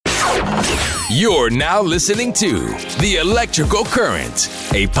You're now listening to The Electrical Current,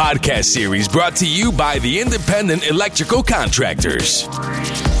 a podcast series brought to you by the Independent Electrical Contractors.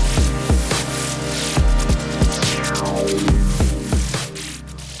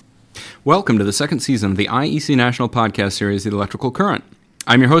 Welcome to the second season of the IEC National podcast series, The Electrical Current.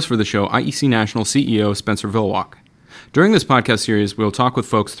 I'm your host for the show, IEC National CEO Spenser Villwock. During this podcast series, we'll talk with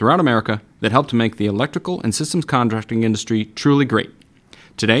folks throughout America that help to make the electrical and systems contracting industry truly great.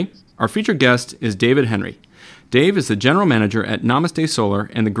 Today, our featured guest is David Henry. Dave is the general manager at Namaste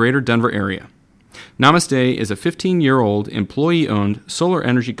Solar in the greater Denver area. Namaste is a 15-year-old employee-owned solar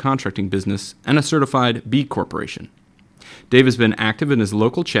energy contracting business and a certified B Corporation. Dave has been active in his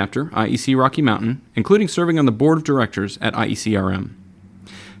local chapter, IEC Rocky Mountain, including serving on the board of directors at IECRM.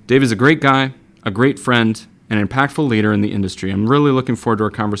 Dave is a great guy, a great friend, and an impactful leader in the industry. I'm really looking forward to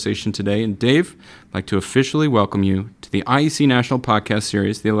our conversation today. And Dave, I'd like to officially welcome you to the IEC National podcast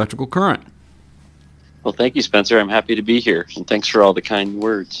series, The Electrical Current. Well, thank you, Spenser. I'm happy to be here, and thanks for all the kind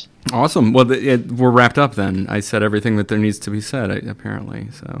words. Awesome. Well, we're wrapped up then. I said everything that there needs to be said, apparently.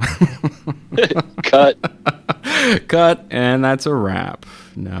 So, Cut. Cut, and that's a wrap.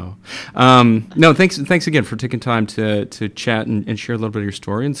 No. Thanks again for taking time to chat and share a little bit of your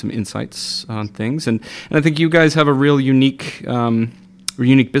story and some insights on things. And I think you guys have a real unique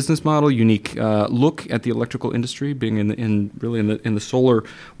business model, unique look at the electrical industry, being in the solar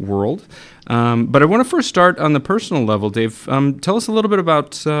world. But I want to first start on the personal level, Dave. Tell us a little bit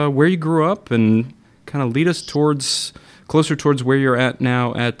about where you grew up and kind of lead us closer towards where you're at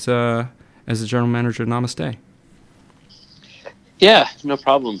now as the general manager of Namaste. Yeah, no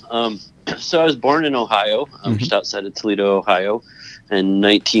problem. So I was born in Ohio, just outside of Toledo, Ohio, in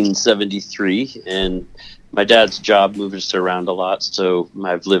 1973, and my dad's job moved us around a lot, so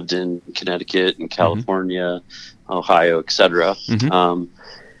I've lived in Connecticut and California, Ohio, etc. And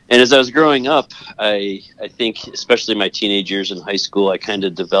as I was growing up, I think, especially my teenage years in high school, I kind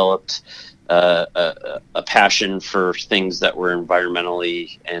of developed a passion for things that were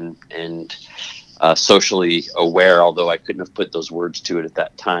environmentally and socially aware, although I couldn't have put those words to it at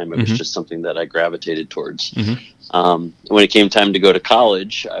that time. It was just something that I gravitated towards. When it came time to go to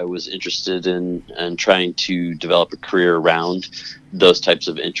college, I was interested in trying to develop a career around those types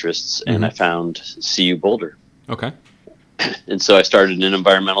of interests, and I found CU Boulder. Okay. And so I started an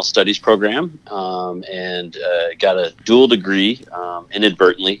environmental studies program and got a dual degree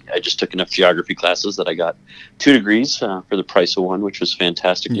inadvertently. I just took enough geography classes that I got 2 degrees for the price of one, which was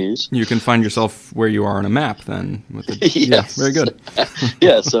fantastic news. You can find yourself where you are on a map then. Yes. Yeah, very good.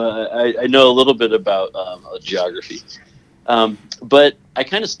 Yeah, so I know a little bit about geography. But I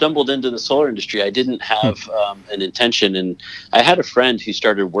kind of stumbled into the solar industry. I didn't have an intention, and I had a friend who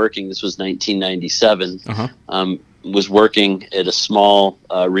started working. This was 1997. Was working at a small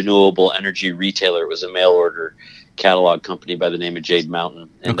renewable energy retailer. It was a mail order catalog company by the name of Jade Mountain,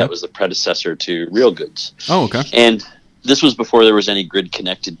 and that was the predecessor to Real Goods. Oh, okay. And this was before there was any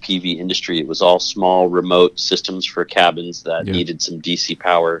grid-connected PV industry. It was all small remote systems for cabins that needed some DC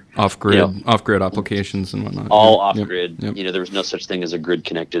power. Off-grid applications and whatnot. All off-grid. Yep. There was no such thing as a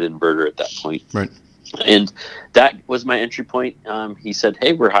grid-connected inverter at that point. Right. And that was my entry point. He said,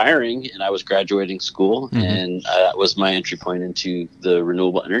 "Hey, we're hiring," and I was graduating school, and that was my entry point into the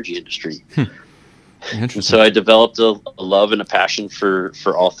renewable energy industry. Interesting. So I developed a love and a passion for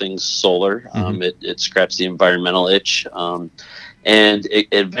all things solar. It scratched the environmental itch, and it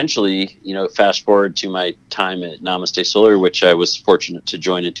eventually, fast forward to my time at Namaste Solar, which I was fortunate to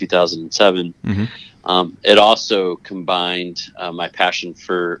join in 2007. It also combined my passion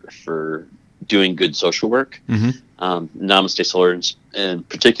for doing good social work, Namaste Solar in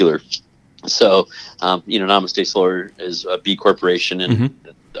particular. So, Namaste Solar is a B Corporation, and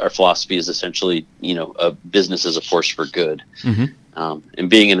our philosophy is essentially, a business is a force for good. And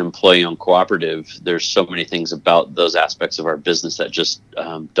being an employee-owned cooperative, there's so many things about those aspects of our business that just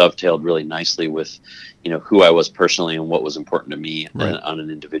dovetailed really nicely with, who I was personally and what was important to me on an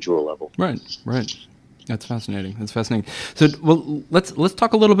individual level. Right. That's fascinating. So, well, let's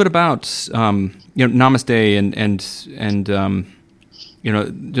talk a little bit about Namaste and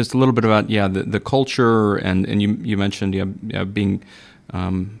just a little bit about the culture and you mentioned being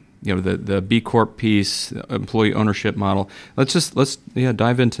the B Corp piece, employee ownership model. Let's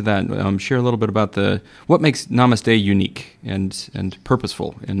dive into that. Share a little bit about what makes Namaste unique and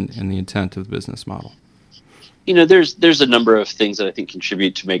purposeful in the intent of the business model. There's a number of things that I think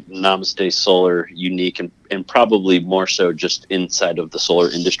contribute to make Namaste Solar unique and probably more so just inside of the solar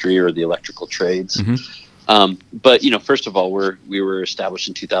industry or the electrical trades. But, first of all, we were established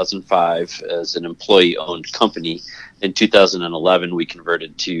in 2005 as an employee-owned company in 2011, we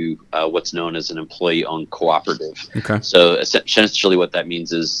converted to what's known as an employee-owned cooperative. Okay. So essentially what that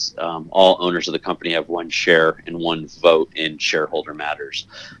means is all owners of the company have one share and one vote in shareholder matters.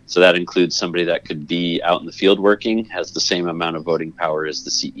 So that includes somebody that could be out in the field working, has the same amount of voting power as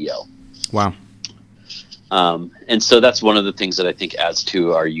the CEO. Wow. And so that's one of the things that I think adds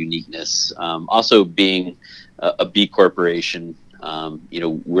to our uniqueness. Also being a B corporation,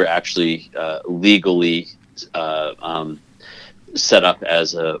 we're actually legally set up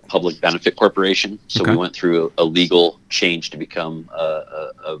as a public benefit corporation. So we went through a legal change to become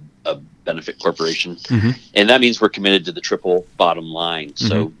a benefit corporation. And that means we're committed to the triple bottom line.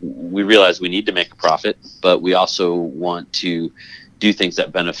 So we realize we need to make a profit, but we also want to do things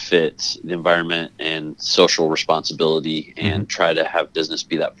that benefit the environment and social responsibility and try to have business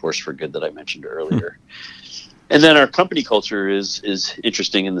be that force for good that I mentioned earlier. And then our company culture is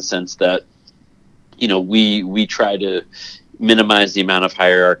interesting in the sense that, we try to minimize the amount of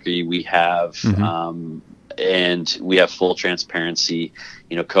hierarchy we have, and we have full transparency.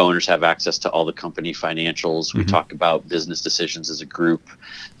 Co-owners have access to all the company financials. We talk about business decisions as a group.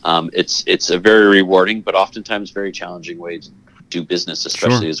 It's a very rewarding, but oftentimes very challenging way to do business,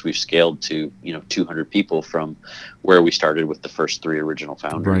 especially as we've scaled to 200 people from where we started with the first 3 original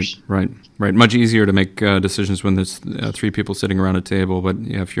founders. Right. Much easier to make decisions when there's 3 people sitting around a table, but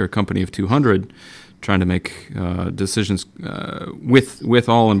if you're a company of 200, trying to make decisions with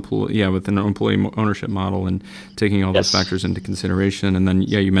all with an employee ownership model and taking all those factors into consideration, and then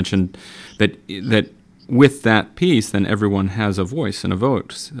you mentioned that with that piece, then everyone has a voice and a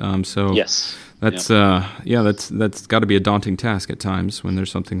vote. That's that's got to be a daunting task at times when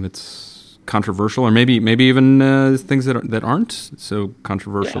there's something that's controversial, or maybe even things that aren't so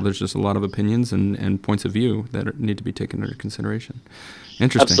controversial. There's just a lot of opinions and points of view that need to be taken into consideration.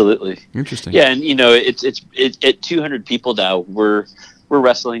 Interesting. Absolutely. Interesting. Yeah, and it's at 200 people now. We're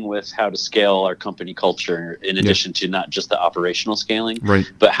wrestling with how to scale our company culture in addition to not just the operational scaling,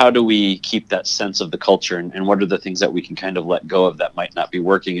 but how do we keep that sense of the culture, and what are the things that we can kind of let go of that might not be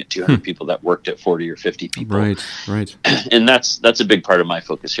working at 200 people that worked at 40 or 50 people. Right. And that's a big part of my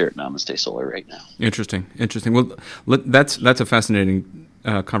focus here at Namaste Solar right now. Interesting. Well, that's a fascinating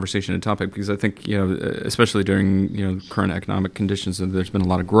conversation and topic, because I think especially during current economic conditions, there's been a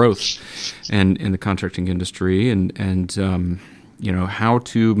lot of growth in the contracting industry, and how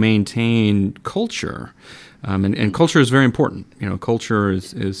to maintain culture, and culture is very important. Culture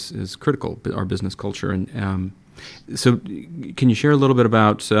is critical, our business culture, and so can you share a little bit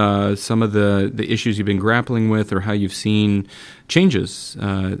about some of the issues you've been grappling with, or how you've seen changes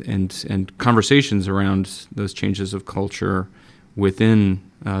and conversations around those changes of culture within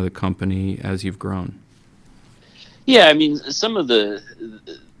the company as you've grown? Yeah, I mean, some of the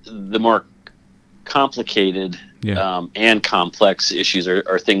more complicated and complex issues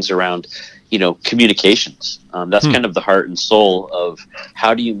are things around, communications. That's kind of the heart and soul of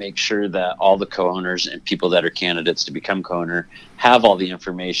how do you make sure that all the co-owners and people that are candidates to become co-owner have all the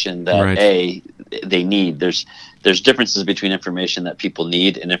information that they need. There's differences between information that people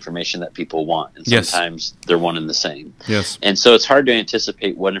need and information that people want, and sometimes they're one and the same. Yes. And so it's hard to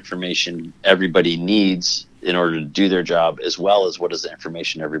anticipate what information everybody needs in order to do their job, as well as what is the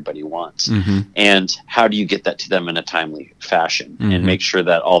information everybody wants. And how do you get that to them in a timely fashion and make sure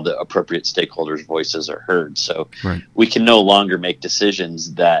that all the appropriate stakeholders' voices are heard. So we can no longer make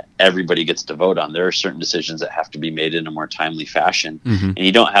decisions that everybody gets to vote on. There are certain decisions that have to be made in a more timely fashion, and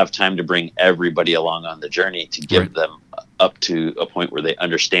you don't have time to bring everybody along on the journey to give them up to a point where they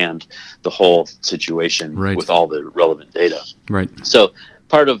understand the whole situation with all the relevant data. So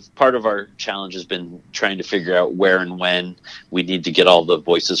part of our challenge has been trying to figure out where and when we need to get all the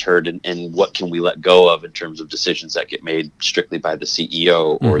voices heard, and what can we let go of in terms of decisions that get made strictly by the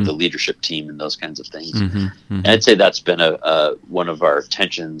CEO or the leadership team and those kinds of things. And I'd say that's been one of our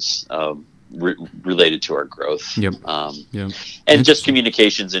tensions related to our growth. And just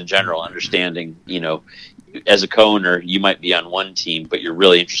communications in general, understanding, as a co-owner, you might be on one team, but you're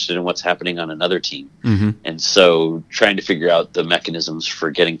really interested in what's happening on another team. And so trying to figure out the mechanisms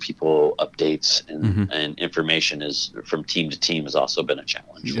for getting people updates and information is from team to team has also been a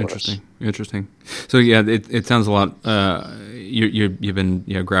challenge for us. Interesting. So it sounds a lot, you've been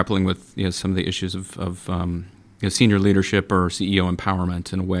grappling with some of the issues of senior leadership or CEO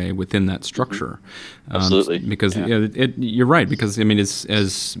empowerment in a way within that structure. Absolutely. Because you're right. Because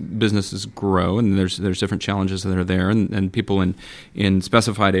as businesses grow, and there's different challenges that are there, and people in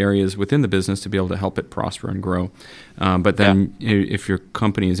specified areas within the business to be able to help it prosper and grow. But then if your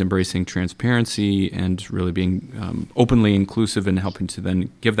company is embracing transparency and really being openly inclusive and helping to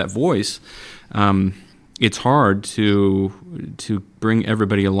then give that voice, it's hard to bring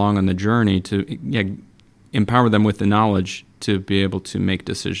everybody along on the journey to empower them with the knowledge to be able to make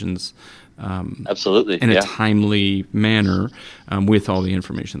decisions absolutely in a timely manner with all the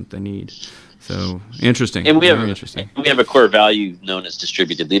information that they need. So interesting. And we interesting. We have a core value known as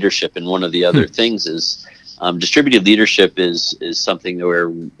distributed leadership, and one of the other things is distributed leadership is something where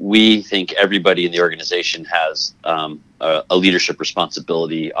we think everybody in the organization has a leadership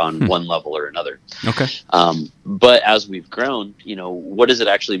responsibility on one level or another. Okay. But as we've grown, what does it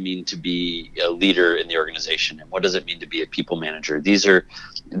actually mean to be a leader in the organization, and what does it mean to be a people manager?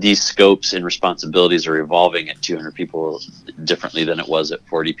 These scopes and responsibilities are evolving at 200 people differently than it was at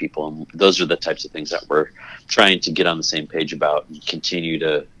 40 people, and those are the types of things that we're trying to get on the same page about and continue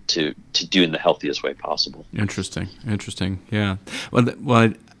to do in the healthiest way possible. Interesting. Yeah. Well,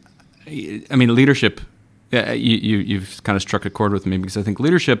 I mean, leadership. You've kind of struck a chord with me, because I think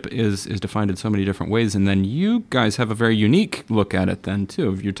leadership is defined in so many different ways, and then you guys have a very unique look at it then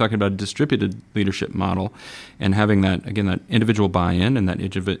too. You're talking about a distributed leadership model and having that individual buy-in and that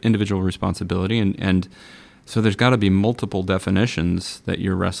individual responsibility, and so there's got to be multiple definitions that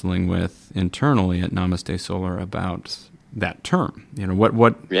you're wrestling with internally at Namaste Solar about that term.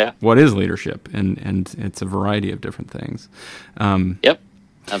 What is leadership, and it's a variety of different things. Yep.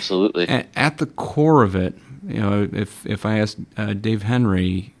 Absolutely. At the core of it, if I ask Dave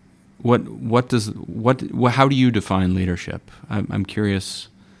Henry, how do you define leadership? I'm curious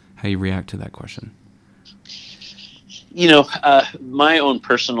how you react to that question. My own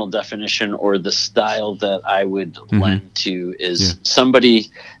personal definition, or the style that I would lend to, is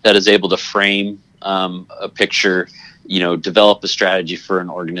somebody that is able to frame a picture, develop a strategy for an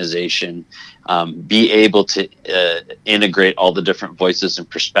organization, be able to integrate all the different voices and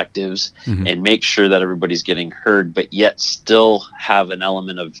perspectives, and make sure that everybody's getting heard, but yet still have an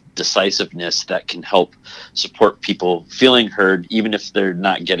element of decisiveness that can help support people feeling heard, even if they're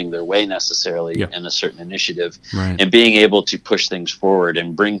not getting their way necessarily in a certain initiative, and being able to push things forward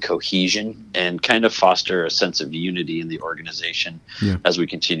and bring cohesion and kind of foster a sense of unity in the organization as we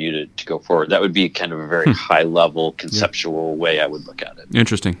continue to go forward. That would be kind of a very high level conceptual way I would look at it.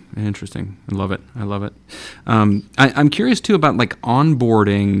 Interesting. I love it. I'm curious too about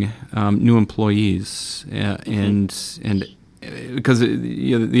onboarding new employees, and because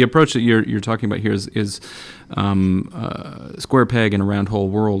the approach that you're talking about here is square peg in a round hole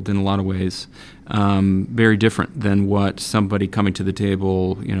world in a lot of ways. Very different than what somebody coming to the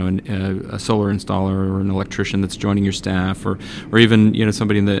table, a solar installer or an electrician that's joining your staff, or even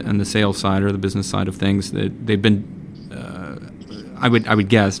somebody on the sales side or the business side of things, that they've been. I would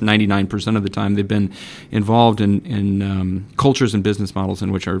guess 99% of the time they've been involved in cultures and business models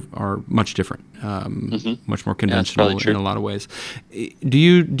in which are much different, much more conventional in a lot of ways. Do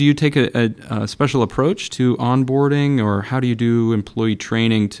you take a special approach to onboarding, or how do you do employee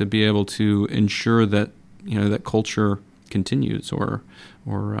training to be able to ensure that that culture continues, or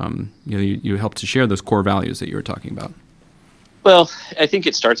you help to share those core values that you were talking about? Well, I think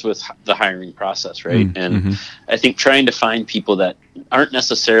it starts with the hiring process, right? I think trying to find people that aren't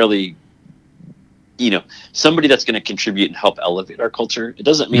necessarily, somebody that's going to contribute and help elevate our culture. It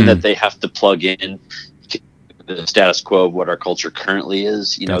doesn't mean that they have to plug in to the status quo of what our culture currently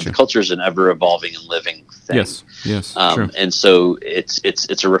is. Gotcha. The culture is an ever evolving and living thing. Yes, true. And so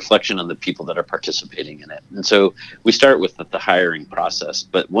it's a reflection on the people that are participating in it. And so we start with the hiring process,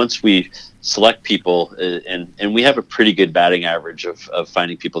 but once we select people, and we have a pretty good batting average of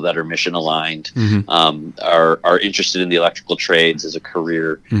finding people that are mission aligned, are interested in the electrical trades as a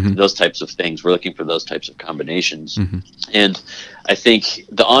career, those types of things. We're looking for those types of combinations. And I think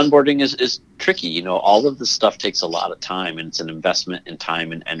the onboarding is tricky. All of this stuff takes a lot of time, and it's an investment in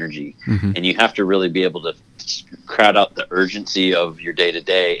time and energy. And you have to really be able to crowd out the urgency of your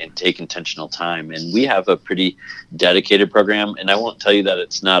day-to-day and take intentional time. And we have a pretty dedicated program, and I won't tell you that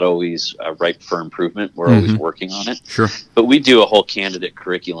it's not always ripe for improvement. We're always working on it. Sure. But we do a whole candidate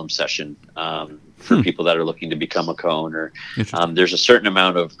curriculum session for people that are looking to become a co-owner. There's a certain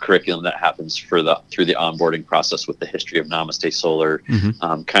amount of curriculum that happens through the onboarding process with the history of Namaste Solar,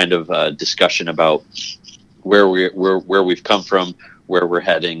 kind of discussion about where we've come from, where we're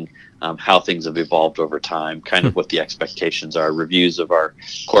heading, how things have evolved over time, kind of what the expectations are, reviews of our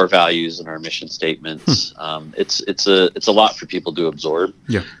core values and our mission statements. It's a lot for people to absorb.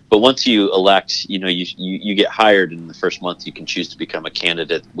 Yeah. But once you elect, you get hired, and in the first month you can choose to become a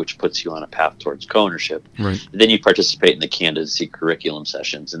candidate, which puts you on a path towards co-ownership. Right. Then you participate in the candidacy curriculum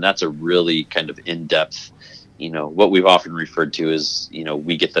sessions, and that's a really kind of in-depth what we've often referred to as,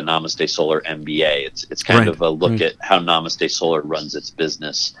 we get the Namaste Solar MBA. It's kind of a look at how Namaste Solar runs its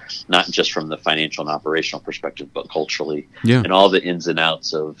business, not just from the financial and operational perspective, but culturally, and all the ins and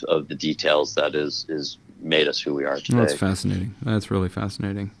outs of the details that is made us who we are today. That's fascinating. That's really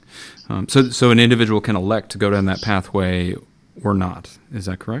fascinating. So an individual can elect to go down that pathway or not. Is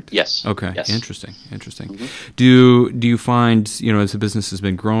that correct? Yes. Okay. Yes. Interesting. Mm-hmm. Do you find, as the business has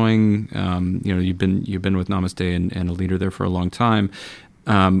been growing, you've been with Namaste and a leader there for a long time.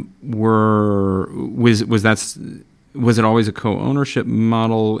 Was it always a co-ownership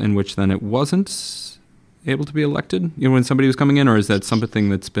model in which then it wasn't able to be elected, when somebody was coming in, or is that something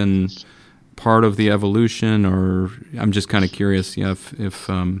that's been part of the evolution? Or I'm just kind of curious, if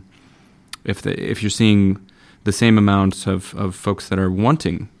you're seeing the same amount of folks that are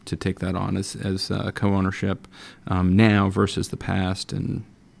wanting to take that on as co-ownership now versus the past, and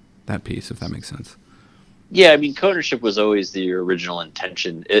that piece, if that makes sense. Yeah, I mean, co-ownership was always the original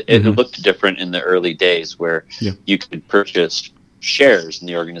intention. It looked different in the early days where you could purchase shares in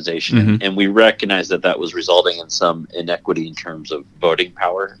the organization, and we recognized that was resulting in some inequity in terms of voting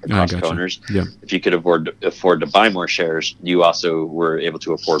power across co-owners. If you could afford to buy more shares, you also were able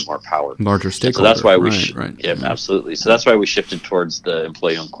to afford more power. Larger stakeholder. So that's why absolutely. So that's why we shifted towards the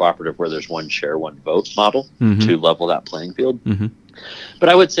employee-owned cooperative, where there's one share, one vote model to level that playing field. But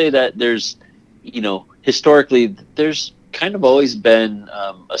I would say that there's, historically, there's kind of always been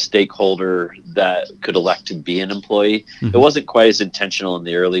a stakeholder that could elect to be an employee. It wasn't quite as intentional in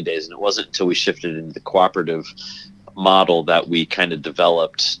the early days, and it wasn't until we shifted into the cooperative model that we kind of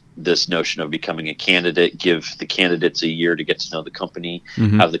developed this notion of becoming a candidate, give the candidates a year to get to know the company,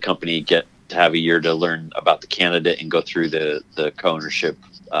 have the company get to have a year to learn about the candidate, and go through the co-ownership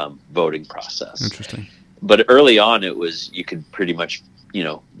voting process. Interesting. But early on, it was, you could pretty much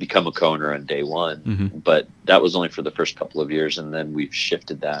become a co-owner on day one, but that was only for the first couple of years, and then we've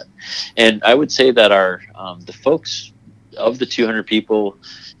shifted that. And I would say that our the folks of the 200 people,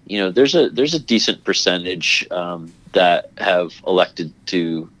 there's a decent percentage that have elected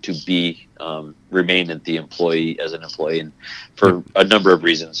to be remain at the employee as an employee, and for a number of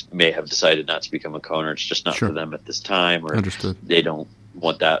reasons may have decided not to become a co-owner. It's just not for them at this time, or they don't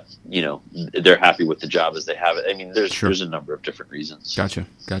want that, they're happy with the job as they have it. I mean, there's a number of different reasons. Gotcha.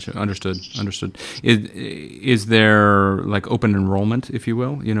 Understood. Is there like open enrollment, if you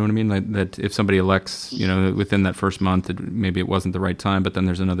will? You know what I mean? Like that if somebody elects, within that first month, maybe it wasn't the right time, but then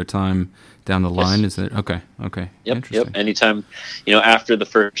there's another time down the line. Is it okay? Yep. Anytime, after the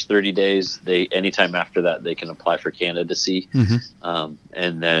first 30 days, anytime after that, they can apply for candidacy,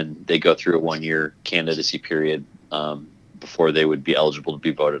 and then they go through a 1-year candidacy period before they would be eligible to be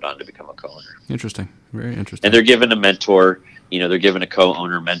voted on to become a co-owner. Interesting. Very interesting. And they're given a mentor, they're given a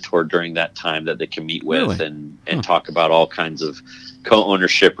co-owner mentor during that time that they can meet with and talk about all kinds of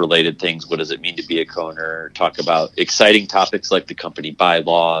co-ownership related things. What does it mean to be a co-owner? Talk about exciting topics like the company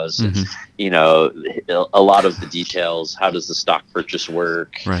bylaws, and, a lot of the details. How does the stock purchase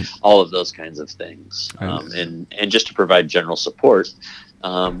work? All of those kinds of things. And just to provide general support.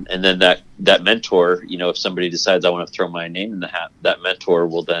 And then that mentor, if somebody decides I want to throw my name in the hat, that mentor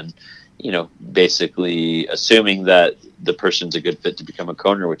will then, basically assuming that the person's a good fit to become a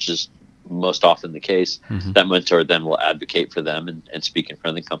co-owner, which is most often the case, that mentor then will advocate for them and speak in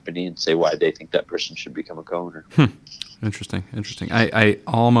front of the company and say why they think that person should become a co-owner. Interesting. I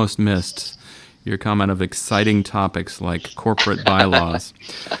almost missed your comment of exciting topics like corporate bylaws,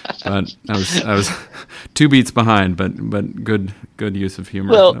 but I was 2 beats behind. But good use of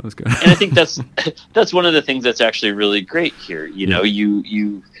humor. Well, that was good. And I think that's one of the things that's actually really great here.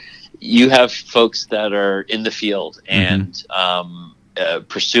 You have folks that are in the field and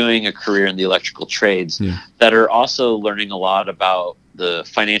pursuing a career in the electrical trades that are also learning a lot about the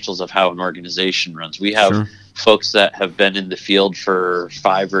financials of how an organization runs. We have folks that have been in the field for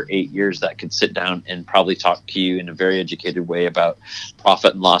 5 or 8 years that could sit down and probably talk to you in a very educated way about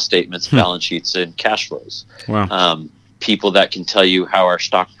profit and loss statements, balance sheets, and cash flows. Wow. People that can tell you how our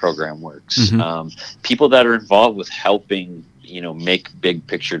stock program works. People that are involved with helping, make big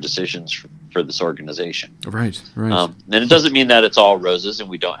picture decisions for this organization. Right. And it doesn't mean that it's all roses and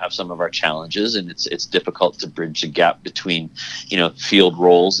we don't have some of our challenges, and it's difficult to bridge the gap between, field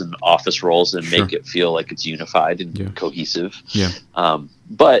roles and office roles and make it feel like it's unified and cohesive.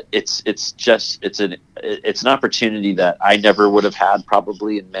 But it's an opportunity that I never would have had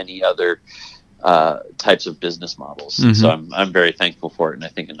probably in many other types of business models. Mm-hmm. So I'm very thankful for it, and I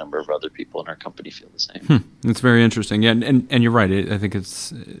think a number of other people in our company feel the same. It's very interesting. Yeah, and you're right. I think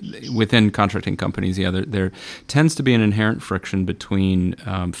it's within contracting companies. Yeah, there tends to be an inherent friction between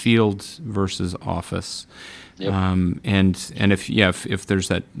field versus office. Yep. And if there's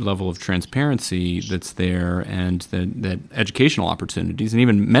that level of transparency that's there, and that educational opportunities and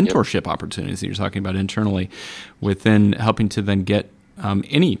even mentorship opportunities that you're talking about internally, within helping to then get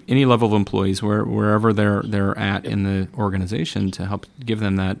any level of employees wherever they're at in the organization, to help give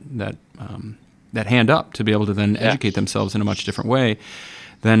them that hand up to be able to then educate themselves in a much different way,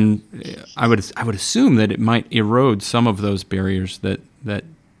 then I would assume that it might erode some of those barriers that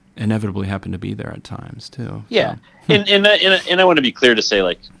inevitably happen to be there at times too. Yeah, so. and I want to be clear to say,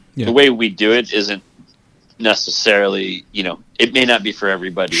 like, the way we do it isn't necessarily, it may not be for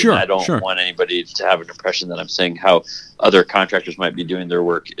everybody. Sure, I don't want anybody to have an impression that I'm saying how other contractors might be doing their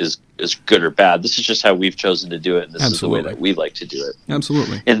work is good or bad. This is just how we've chosen to do it, and this is the way that we like to do it.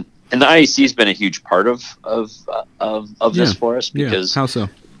 Absolutely. And the IEC has been a huge part of this for us, because how so?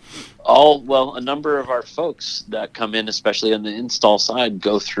 A number of our folks that come in, especially on the install side,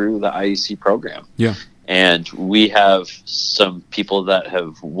 go through the IEC program. Yeah. And we have some people that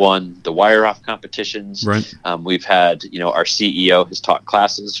have won the wire-off competitions. Right. We've had, our CEO has taught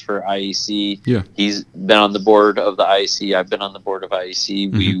classes for IEC. Yeah. He's been on the board of the IEC. I've been on the board of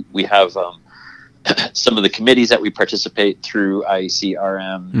IEC. Mm-hmm. We have some of the committees that we participate through IEC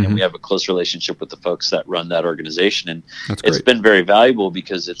RM, and we have a close relationship with the folks that run that organization. And it's been very valuable,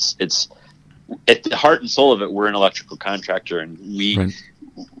 because it's at the heart and soul of it, we're an electrical contractor, and we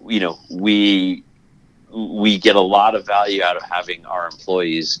get a lot of value out of having our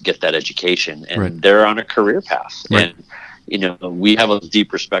employees get that education, and they're on a career path. Right. And, we have a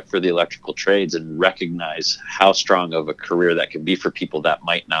deep respect for the electrical trades, and recognize how strong of a career that can be for people that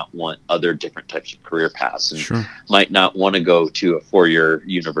might not want other different types of career paths, and might not want to go to a 4-year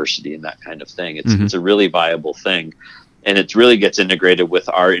university and that kind of thing. It's a really viable thing. And it really gets integrated with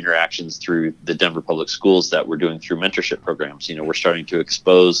our interactions through the Denver Public Schools that we're doing through mentorship programs. We're starting to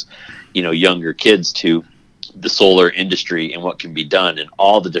expose, younger kids to the solar industry and what can be done, and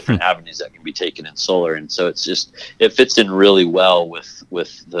all the different avenues that can be taken in solar. And so it fits in really well with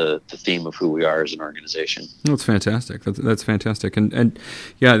the theme of who we are as an organization. That's fantastic. That's fantastic. And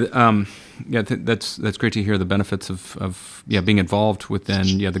that's great to hear the benefits of being involved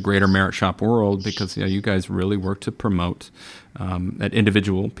within the greater merit shop world, because you guys really work to promote that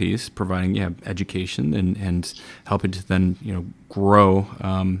individual piece, providing education and helping to then grow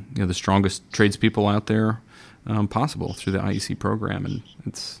the strongest tradespeople out there possible through the IEC program. And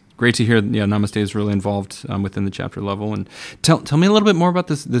it's great to hear Namaste is really involved within the chapter level. And tell me a little bit more about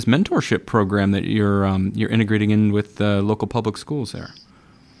this mentorship program that you're integrating in with local public schools there.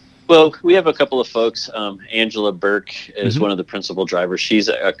 Well, we have a couple of folks. Angela Burke is one of the principal drivers. She's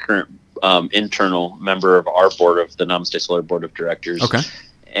a current internal member of our board, of the Namaste Solar Board of Directors. Okay.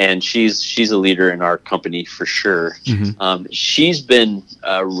 And she's a leader in our company for sure. She's been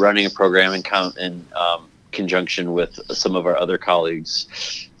running a program in conjunction with some of our other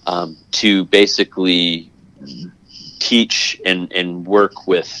colleagues to basically teach and work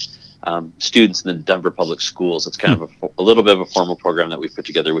with students in the Denver Public Schools. It's kind of a little bit of a formal program that we put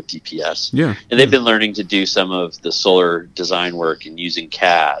together with DPS. Yeah. And they've been learning to do some of the solar design work and using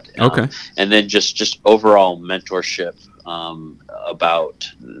CAD. And then just overall mentorship about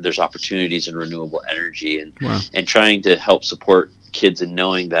there's opportunities in renewable energy, and trying to help support kids in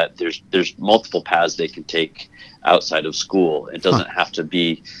knowing that there's multiple paths they can take outside of school. It doesn't have to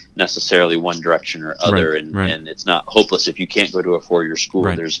be necessarily one direction or other, and it's not hopeless if you can't go to a 4-year school.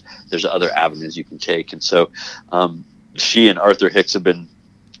 There's other avenues you can take. And so she and Arthur Hicks have been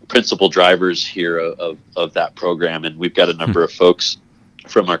principal drivers here of that program, and we've got a number of folks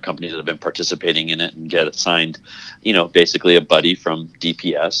from our company that have been participating in it and get assigned, basically a buddy from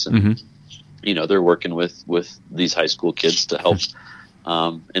DPS, and they're working with these high school kids to help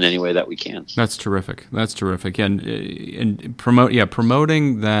in any way that we can. That's terrific. And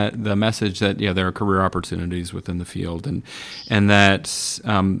promoting the message that there are career opportunities within the field, and that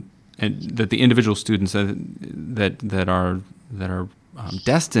that the individual students that are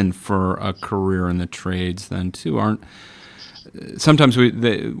destined for a career in the trades then too aren't. Sometimes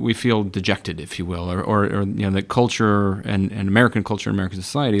we feel dejected, if you will, or that culture and American culture and American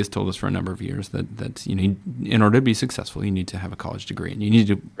society has told us for a number of years that in order to be successful, you need to have a college degree, and you need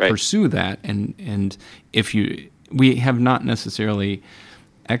to pursue that. And we have not necessarily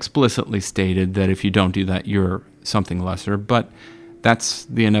explicitly stated that if you don't do that, you're something lesser, but that's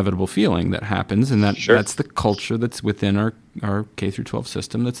the inevitable feeling that happens, and Sure. that's the culture that's within our K through 12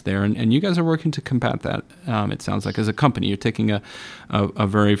 system that's there, and you guys are working to combat that. It sounds like as a company, you're taking a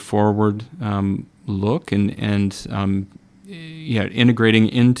very forward look and integrating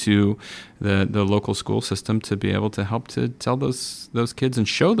into the local school system to be able to help to tell those kids and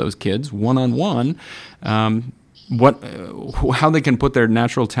show those kids one-on-one how they can put their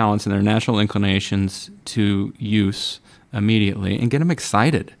natural talents and their natural inclinations to use immediately and get them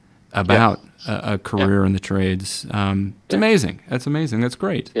excited about a career in the trades. It's amazing. That's amazing. That's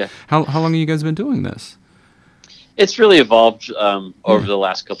great. Yeah. How long have you guys been doing this? It's really evolved over the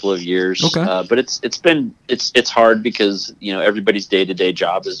last couple of years. Okay. But it's hard because everybody's day-to-day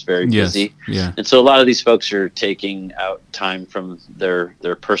job is very busy. Yeah. And so a lot of these folks are taking out time from their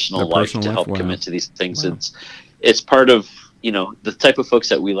personal life to help commit to these things. Wow. It's part of the type of folks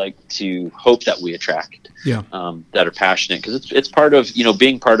that we like to hope that we attract. Yeah. That are passionate, because it's part of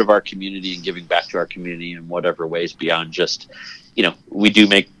being part of our community and giving back to our community in whatever ways beyond just we do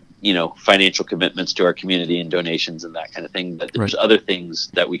make financial commitments to our community and donations and that kind of thing, but there's other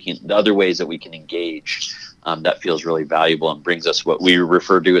things that other ways that we can engage that feels really valuable and brings us what we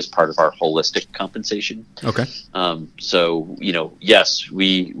refer to as part of our holistic compensation. Okay. So yes,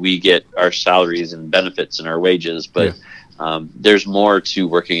 we get our salaries and benefits and our wages, but there's more to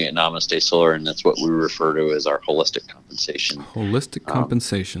working at Namaste Solar, and that's what we refer to as our holistic compensation. Holistic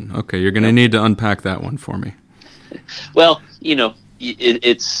compensation. Okay, you're going to need to unpack that one for me. Well,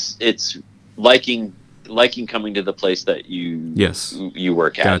 it's liking coming to the place that you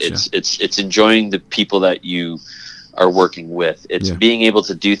work at. Gotcha. It's enjoying the people that you are working with. It's being able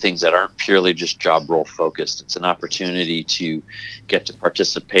to do things that aren't purely just job role focused. It's an opportunity to get to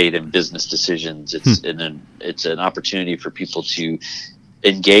participate in business decisions. It's an opportunity for people to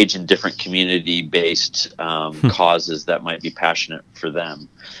engage in different community based causes that might be passionate for them.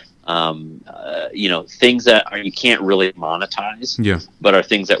 Things that you can't really monetize, but are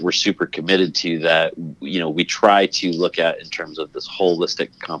things that we're super committed to, that we try to look at in terms of this holistic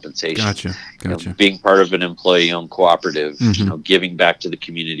compensation. Gotcha. Being part of an employee-owned cooperative, giving back to the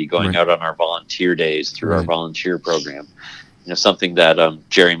community, going out on our volunteer days through our volunteer program. Something that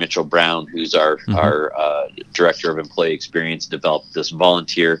Jerry Mitchell Brown, who's our director of employee experience, developed this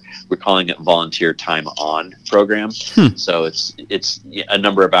volunteer. We're calling it volunteer time on program. So it's a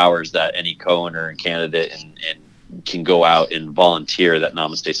number of hours that any co-owner and candidate and can go out and volunteer that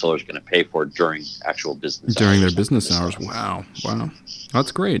Namaste Solar is going to pay for during actual business during their business hours. Wow.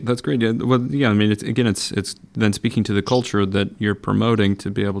 That's great. Yeah. Well, yeah. I mean, it's then speaking to the culture that you're promoting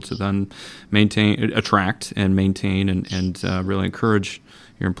to be able to then attract and maintain and really encourage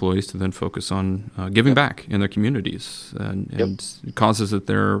your employees to then focus on giving back in their communities and causes that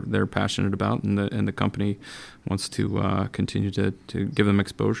they're passionate about and the company wants to continue to give them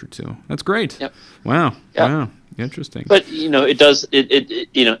exposure to. That's great. Yep. Wow. Yep. Wow. Interesting. But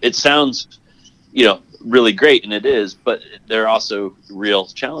it sounds really great, and it is, but there are also real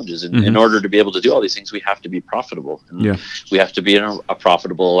challenges. And in order to be able to do all these things, we have to be profitable. And we have to be a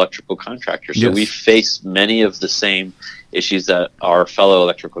profitable electrical contractor. So we face many of the same issues that our fellow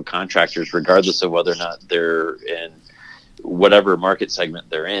electrical contractors, regardless of whether or not they're in whatever market segment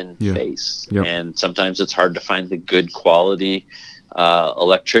they're in, face. And sometimes it's hard to find the good quality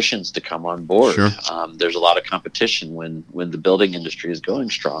electricians to come on board. There's a lot of competition when the building industry is going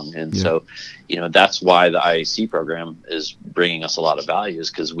strong, and so that's why the IAC program is bringing us a lot of value, is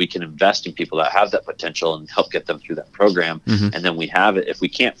because we can invest in people that have that potential and help get them through that program. And then we have it. If we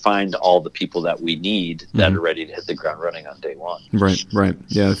can't find all the people that we need that are ready to hit the ground running on day one. Right.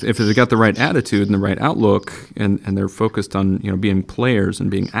 Yeah. If they've got the right attitude and the right outlook, and they're focused on being players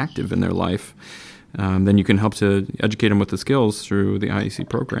and being active in their life, then you can help to educate them with the skills through the IEC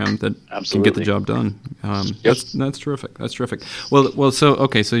program that can get the job done. That's terrific. That's terrific. Well. So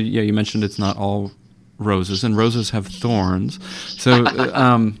you mentioned it's not all roses, and roses have thorns. So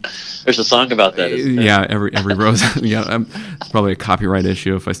there's a song about that. Every rose. It's probably a copyright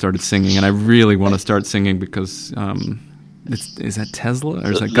issue if I started singing, and I really want to start singing because. Is that Tesla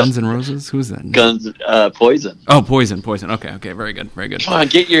or is that Guns N' Roses? Who's that? Poison. Oh, Poison. Okay, very good. Come on,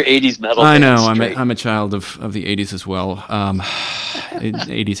 get your 80s metal. I know. I'm a child of the 80s as well.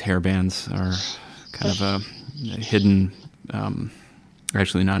 80s hair bands are kind of a hidden.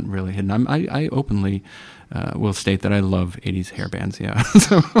 Actually, not really hidden. I openly will state that I love 80s hair bands. Yeah.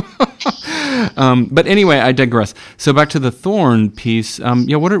 But anyway, I digress. So back to the thorn piece.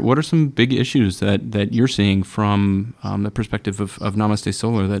 What are some big issues that you're seeing from the perspective of Namaste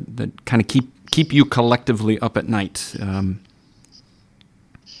Solar that kind of keep you collectively up at night?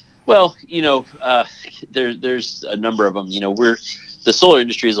 Well, there's a number of them. the solar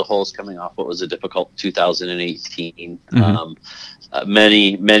industry as a whole is coming off what was a difficult 2018.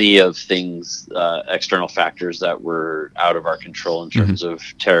 Many of things, external factors that were out of our control in terms of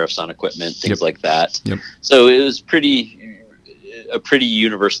tariffs on equipment, things like that. So it was a pretty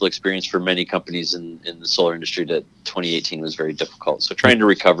universal experience for many companies in the solar industry that 2018 was very difficult. So trying to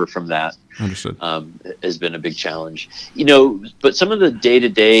recover from that has been a big challenge. But some of the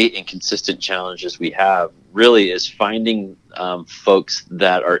day-to-day and consistent challenges we have really is finding folks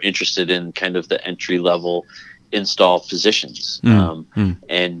that are interested in kind of the entry-level install positions, and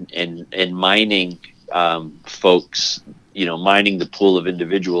mining folks, mining the pool of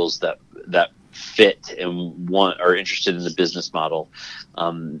individuals that fit and are interested in the business model,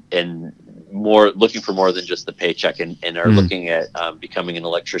 and looking for more than just the paycheck, and are looking at becoming an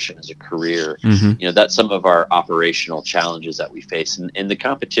electrician as a career. That's some of our operational challenges that we face, and the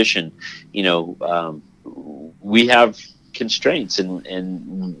competition. We have constraints,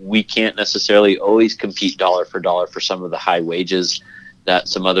 and we can't necessarily always compete dollar for dollar for some of the high wages that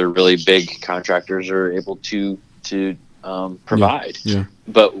some other really big contractors are able to provide.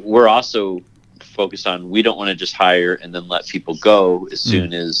 But we're also focused on, we don't want to just hire and then let people go as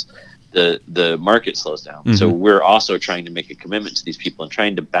soon as the market slows down. So we're also trying to make a commitment to these people and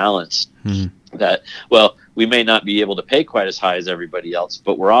trying to balance that. Well, we may not be able to pay quite as high as everybody else,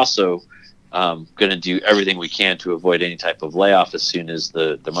 but we're also going to do everything we can to avoid any type of layoff as soon as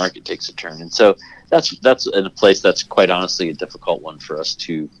the market takes a turn. And so that's in a place that's quite honestly a difficult one for us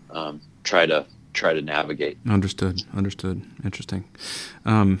to try to navigate. Understood. Interesting.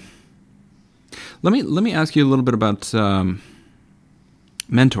 Let me ask you a little bit about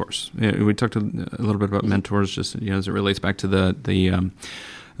mentors. We talked a little bit about mentors, just as it relates back to the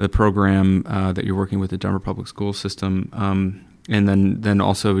program that you're working with, the Denver Public School System. And then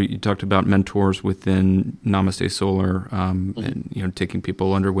also you talked about mentors within Namaste Solar, and taking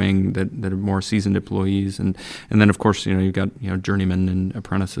people under wing that are more seasoned employees, and then of course you've got journeymen and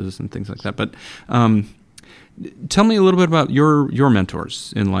apprentices and things like that. But tell me a little bit about your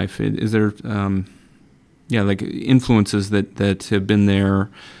mentors in life. Is there like influences that have been there,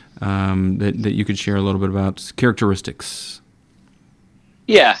 that you could share a little bit about, characteristics?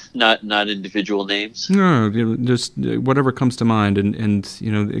 Yeah, not individual names. No, just whatever comes to mind, and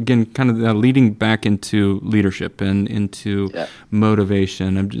again, kind of leading back into leadership and into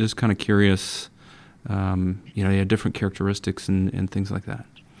motivation. I'm just kind of curious, different characteristics and things like that.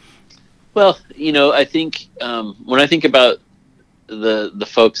 Well, I think when I think about the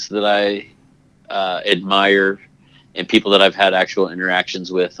folks that I admire and people that I've had actual interactions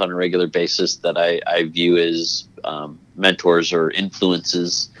with on a regular basis that I view as mentors or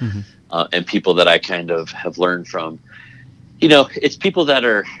influences, and people that I kind of have learned from, it's people that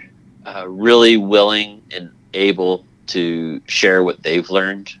are really willing and able to share what they've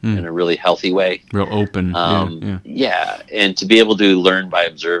learned in a really healthy way. Real open. And to be able to learn by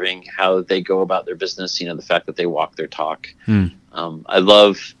observing how they go about their business, the fact that they walk their talk. I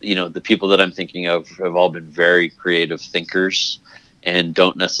love, the people that I'm thinking of have all been very creative thinkers, and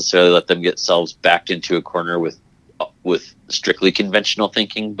don't necessarily let them get themselves backed into a corner with strictly conventional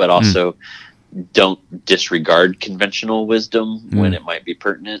thinking, but also don't disregard conventional wisdom when it might be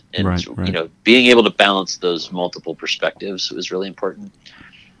pertinent. And being able to balance those multiple perspectives is really important.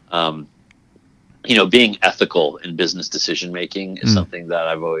 Being ethical in business decision making is something that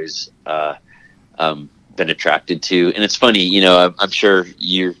I've always been attracted to. And it's funny, I'm sure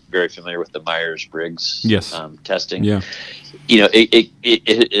you're very familiar with the Myers-Briggs testing.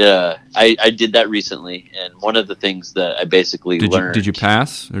 I did that recently, and one of the things that I basically learned. Did you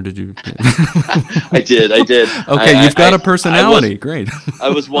pass, or did you? I did. Okay, you've got a personality. Great. I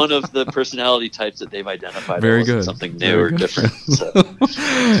was one of the personality types that they've identified. Very good. Something new or different. So,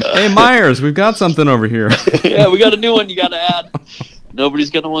 hey, Myers, we've got something over here. Yeah, we got a new one. You got to add. Nobody's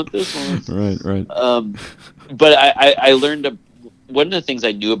going to want this one. Right. But I learned one of the things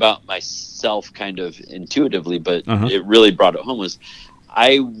I knew about myself kind of intuitively, but it really brought it home, was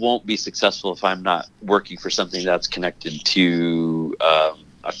I won't be successful if I'm not working for something that's connected to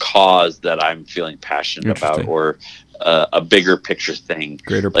a cause that I'm feeling passionate about, or a bigger picture thing.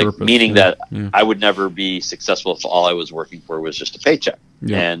 Greater purpose. Meaning that I would never be successful if all I was working for was just a paycheck.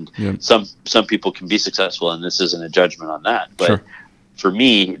 And some people can be successful, and this isn't a judgment on that. But for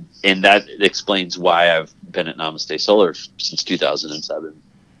me, and that explains why I've been at Namaste Solar since 2007.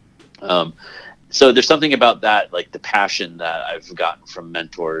 So there's something about that, like the passion that I've gotten from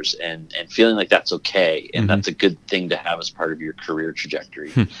mentors, and feeling like that's okay, and that's a good thing to have as part of your career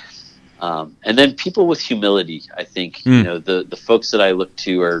trajectory. And then people with humility. I think the folks that I look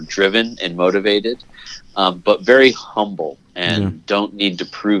to are driven and motivated, but very humble and don't need to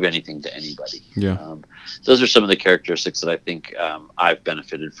prove anything to anybody. Those are some of the characteristics that I think I've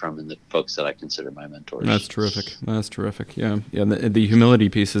benefited from in the folks that I consider my mentors. That's terrific. Yeah. The humility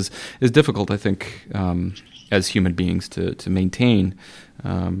piece is difficult, I think, as human beings to maintain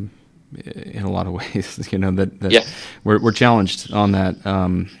in a lot of ways. That we're challenged on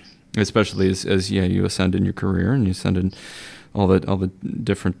that, especially as you ascend in your career and you ascend in all the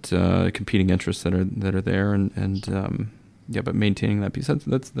different competing interests that are there, and but maintaining that piece,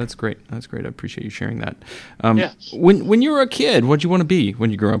 that's great. That's great. I appreciate you sharing that. When you were a kid, what'd you want to be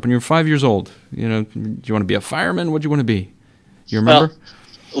when you grew up? When you were 5 years old, do you want to be a fireman? What'd you want to be? You remember?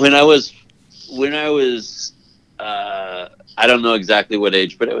 Well, when I was, I don't know exactly what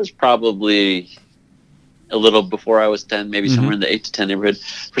age, but it was probably a little before I was 10, maybe somewhere in the 8 to 10 neighborhood.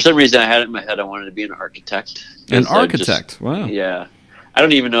 For some reason, I had it in my head I wanted to be an architect. An architect? Wow. Yeah. I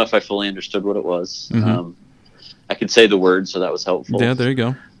don't even know if I fully understood what it was. I could say the word, so that was helpful. Yeah, there you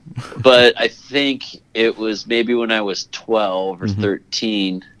go. But I think it was maybe when I was 12 or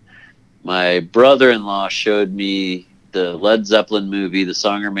 13, my brother-in-law showed me the Led Zeppelin movie, The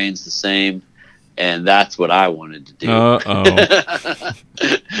Song Remains the Same, and that's what I wanted to do.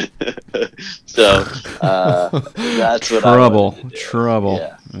 So that's what I wanted to do. Trouble.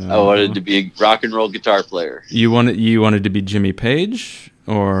 Yeah. I wanted to be a rock and roll guitar player. You wanted to be Jimmy Page?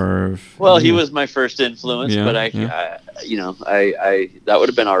 Or he was my first influence, but I that would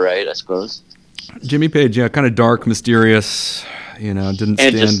have been all right, I suppose. Jimmy Page, kind of dark, mysterious, didn't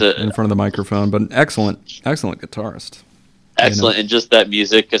stand in front of the microphone, but an excellent guitarist. Excellent, and just that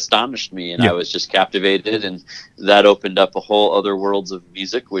music astonished me, and I was just captivated, and that opened up a whole other worlds of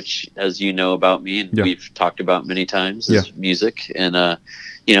music, which, as you know about me, and we've talked about many times, is music. And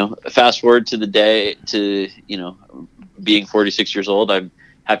fast forward to the day to being 46 years old, I'm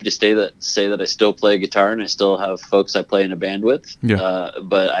happy to say that I still play guitar and I still have folks I play in a band with.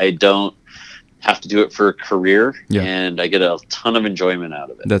 But I don't have to do it for a career, and I get a ton of enjoyment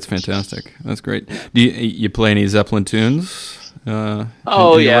out of it. That's fantastic. That's great. Do you play any Zeppelin tunes? They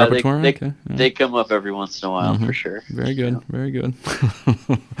come up every once in a while for sure. Very good, very good.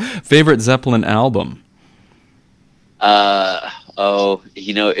 Favorite Zeppelin album?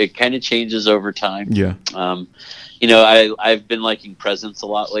 It kind of changes over time. Yeah. I've been liking Presence a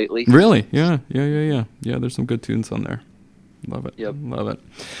lot lately. Really? Yeah. There's some good tunes on there. Love it. Yep. Love it.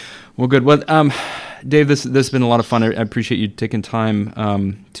 Well, good. Well, Dave, this has been a lot of fun. I appreciate you taking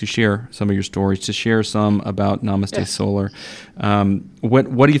time to share some of your stories, to share some about Namaste Solar.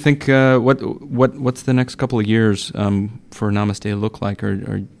 What do you think? What's the next couple of years for Namaste look like,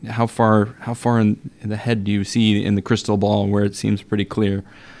 or how far in the head do you see in the crystal ball where it seems pretty clear?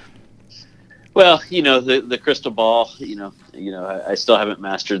 Well, the crystal ball. I still haven't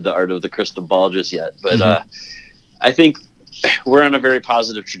mastered the art of the crystal ball just yet, but I think we're on a very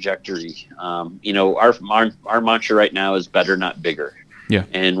positive trajectory. Our mantra right now is better, not bigger. Yeah.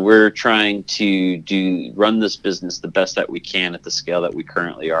 And we're trying to run this business the best that we can at the scale that we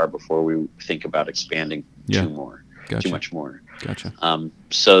currently are before we think about expanding too much more. Gotcha.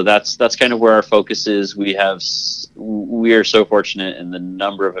 So that's kind of where our focus is. We are so fortunate in the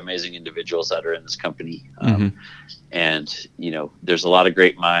number of amazing individuals that are in this company. And, there's a lot of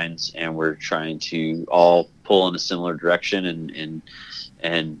great minds, and we're trying to all pull in a similar direction.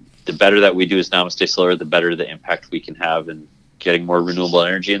 And the better that we do as Namaste Solar, the better the impact we can have in getting more renewable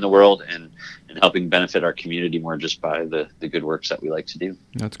energy in the world and helping benefit our community more just by the good works that we like to do.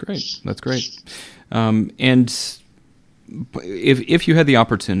 That's great. And if you had the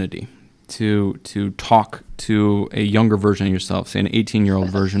opportunity to talk to a younger version of yourself, say an 18-year-old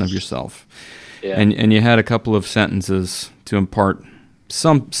version of yourself, and you had a couple of sentences to impart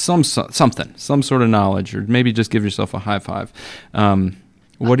something, some sort of knowledge, or maybe just give yourself a high five,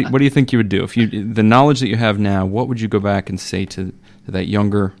 what do you think you would do? If the knowledge that you have now, what would you go back and say to that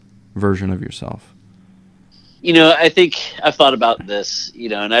younger version of yourself? I think I've thought about this,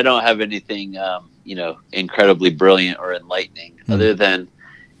 and I don't have anything, incredibly brilliant or enlightening, other than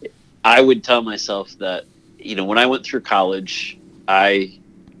I would tell myself that, when I went through college, I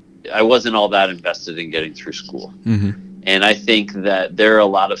wasn't all that invested in getting through school. And I think that there are a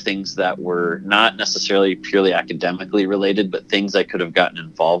lot of things that were not necessarily purely academically related, but things I could have gotten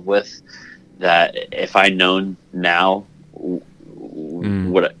involved with that if I known now,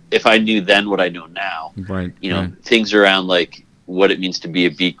 if I knew then what I know now, things around like what it means to be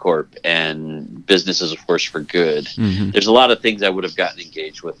a B-Corp and business as a force for good. There's a lot of things I would have gotten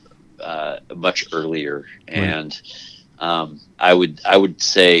engaged with much earlier. And I would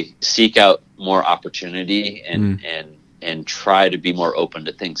say seek out more opportunity and try to be more open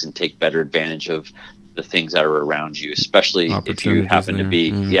to things and take better advantage of the things that are around you, especially if you happen to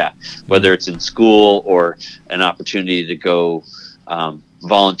be, whether it's in school or an opportunity to go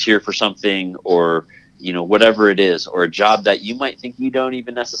volunteer for something, or whatever it is, or a job that you might think you don't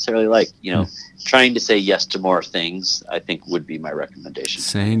even necessarily like. Trying to say yes to more things, I think, would be my recommendation.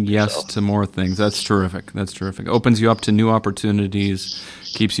 Saying yes to more things. That's terrific. Opens you up to new opportunities,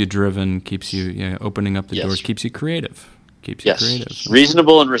 keeps you driven, keeps you opening up the doors, keeps you creative.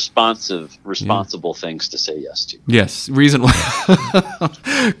 Reasonable and responsible things to say yes to. Yes, reasonable.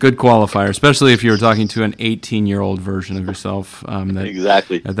 Good qualifier, especially if you were talking to an 18-year-old version of yourself.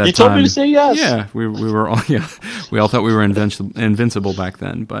 Exactly. At that you time, told me to say yes. Yeah, we were all we all thought we were invincible back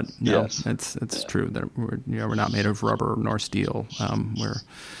then, but no, it's true that we're not made of rubber nor steel.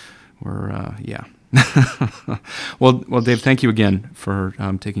 We're Well, Dave, thank you again for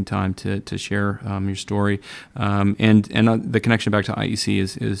taking time to share your story, and the connection back to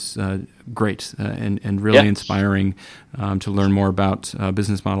IEC is great and really inspiring to learn more about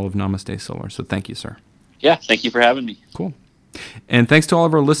business model of Namaste Solar. So thank you, sir. Yeah, thank you for having me. Cool. And thanks to all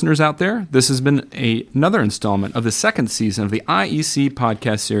of our listeners out there. This has been another installment of the second season of the IEC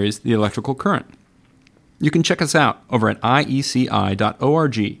podcast series, The Electrical Current. You can check us out over at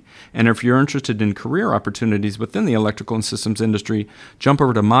ieci.org. And if you're interested in career opportunities within the electrical and systems industry, jump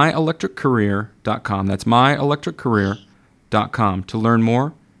over to myelectriccareer.com. That's myelectriccareer.com to learn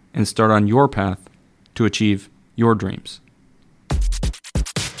more and start on your path to achieve your dreams.